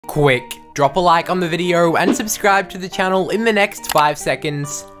Quick, drop a like on the video and subscribe to the channel in the next 5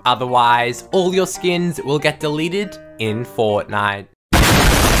 seconds, otherwise all your skins will get deleted in Fortnite.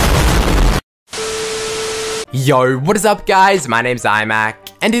 Yo, what is up guys, my name's iMac,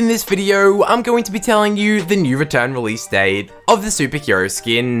 and in this video, I'm going to be telling you the new return release date of the superhero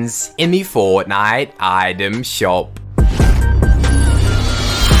skins in the Fortnite item shop.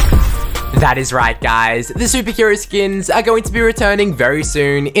 That is right guys, the superhero skins are going to be returning very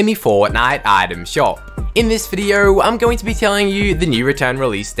soon in the Fortnite item shop. In this video, I'm going to be telling you the new return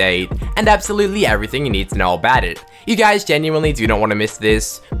release date and absolutely everything you need to know about it. You guys genuinely do not want to miss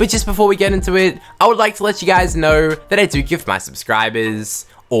this, but just before we get into it, I would like to let you guys know that I do gift my subscribers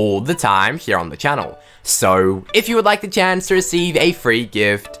all the time here on the channel. So, if you would like the chance to receive a free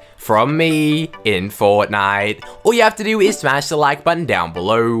gift from me in Fortnite, all you have to do is smash the like button down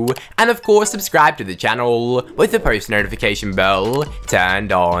below, and of course subscribe to the channel with the post notification bell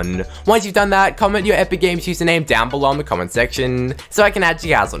turned on. Once you've done that, comment your Epic Games username down below in the comment section so I can add you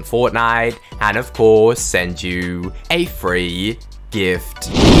guys on Fortnite, and of course send you a free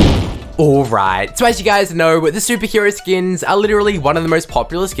gift. Alright, so as you guys know, the superhero skins are literally one of the most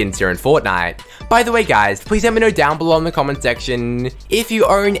popular skins here in Fortnite. By the way guys, please let me know down below in the comment section if you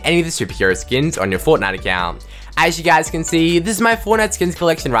own any of the superhero skins on your Fortnite account. As you guys can see, this is my Fortnite skins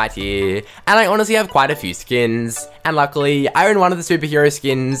collection right here, and I honestly have quite a few skins, and luckily, I own one of the superhero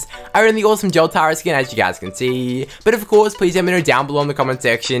skins. I own the awesome Joltara skin, as you guys can see, but of course, please let me know down below in the comment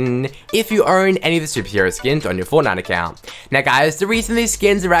section if you own any of the superhero skins on your Fortnite account. Now guys, the reason these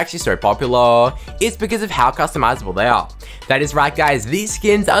skins are actually so popular is because of how customizable they are. That is right guys, these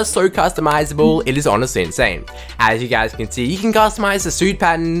skins are so customizable, it is honestly insane. As you guys can see, you can customize the suit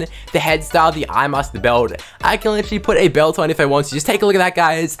pattern, the head style, the eye mask, the belt. I can literally put a belt on if I want to. Just take a look at that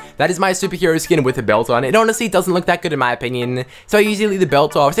guys. That is my superhero skin with a belt on. It honestly doesn't look that good in my opinion, so I usually leave the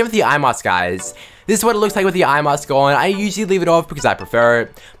belt off. Same with the eye mask guys. This is what it looks like with the eye mask on. I usually leave it off because I prefer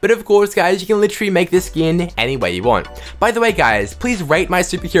it. But of course guys, you can literally make this skin any way you want. By the way guys, please rate my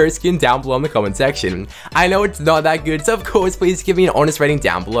superhero skin down below in the comment section. I know it's not that good, so of course please give me an honest rating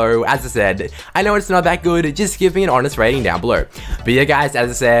down below. As I said, I know it's not that good, just give me an honest rating down below. But yeah guys,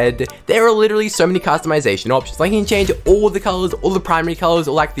 as I said, there are literally so many customization options. Like you can change all the colors, all the primary colors,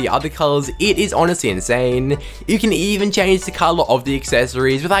 or like the other colors. It is honestly insane. You can even change the color of the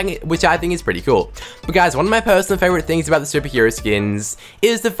accessories, which I think is pretty cool. But guys, one of my personal favorite things about the superhero skins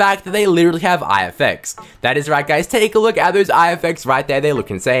is the fact that they literally have eye effects. That is right guys, take a look at those eye effects right there, they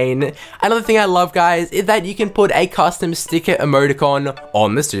look insane. Another thing I love guys is that you can put a custom sticker emoticon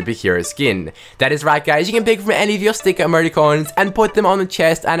on the superhero skin. That is right guys, you can pick from any of your sticker emoticons and put them on the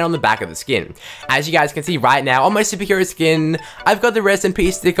chest and on the back of the skin. As you guys can see right now on my superhero skin, I've got the rest in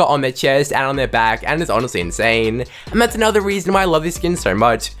peace sticker on their chest and on their back, and it's honestly insane. And that's another reason why I love these skins so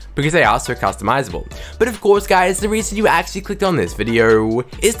much, because they are so customizable. But of course guys, the reason you actually clicked on this video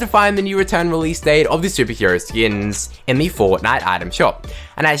is to find the new return release date of the superhero skins in the Fortnite item shop.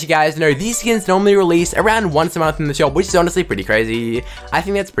 And as you guys know, these skins normally release around once a month in the shop, which is honestly pretty crazy. I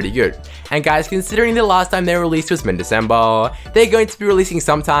think that's pretty good. And guys, considering the last time they released was mid-December, they're going to be releasing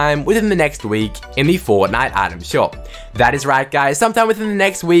sometime within the next week in the Fortnite item shop. That is right guys, sometime within the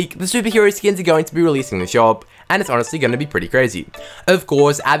next week, the superhero skins are going to be releasing in the shop, and it's honestly going to be pretty crazy. Of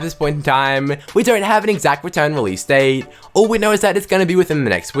course, at this point in time, we don't have an exact return release date. All we know is that it's going to be within the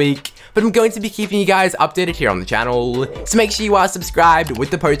next week, but I'm going to be keeping you guys updated here on the channel, so make sure you are subscribed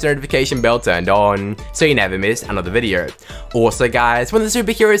with the post notification bell turned on, so you never miss another video. Also guys, when the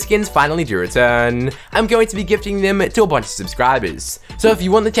superhero skins finally do return, I'm going to be gifting them to a bunch of subscribers. So if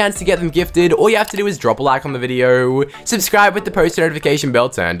you want the chance to get them gifted, all you have to do is drop a like on the video, subscribe with the post notification bell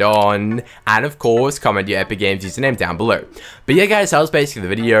turned on, and of course, comment your Epic Games username down below. But yeah guys, that was basically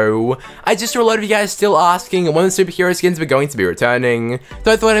the video. I just saw a lot of you guys still asking when the superhero skins were going to be returning,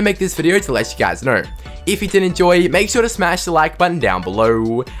 so I thought I'd make this video to let you guys know. If you did enjoy, make sure to smash the like button down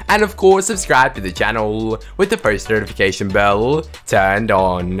below, and of course subscribe to the channel with the post notification bell turned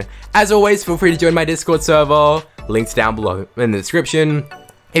on. As always, feel free to join my Discord server, links down below in the description.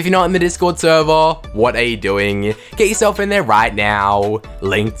 If you're not in the Discord server, what are you doing? Get yourself in there right now,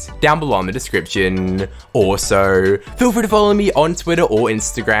 linked down below in the description. Also, feel free to follow me on Twitter or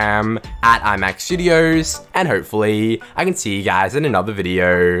Instagram at MythikRize Studios, and hopefully I can see you guys in another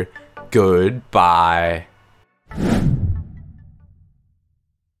video. Goodbye.